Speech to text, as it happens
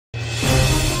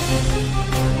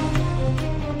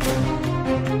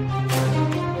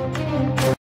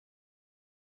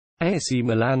AC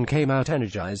Milan came out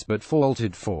energized but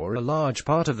faltered for a large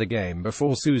part of the game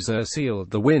before Sousa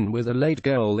sealed the win with a late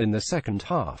goal in the second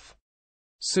half.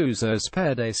 Sousa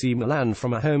spared AC Milan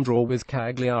from a home draw with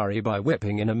Cagliari by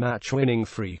whipping in a match-winning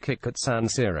free kick at San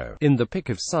Siro. In the pick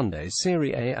of Sunday's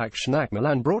Serie A action, AC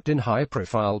Milan brought in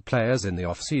high-profile players in the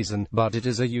off-season, but it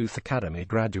is a youth academy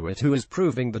graduate who is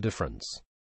proving the difference.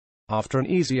 After an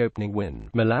easy opening win,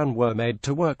 Milan were made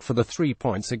to work for the 3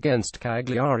 points against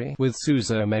Cagliari, with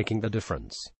Sousa making the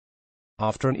difference.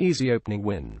 After an easy opening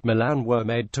win, Milan were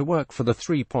made to work for the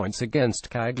 3 points against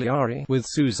Cagliari, with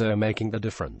Sousa making the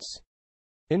difference.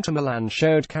 Inter Milan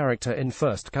showed character in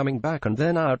first coming back and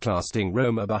then outlasting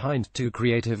Roma behind 2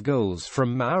 creative goals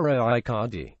from Mauro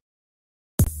Icardi.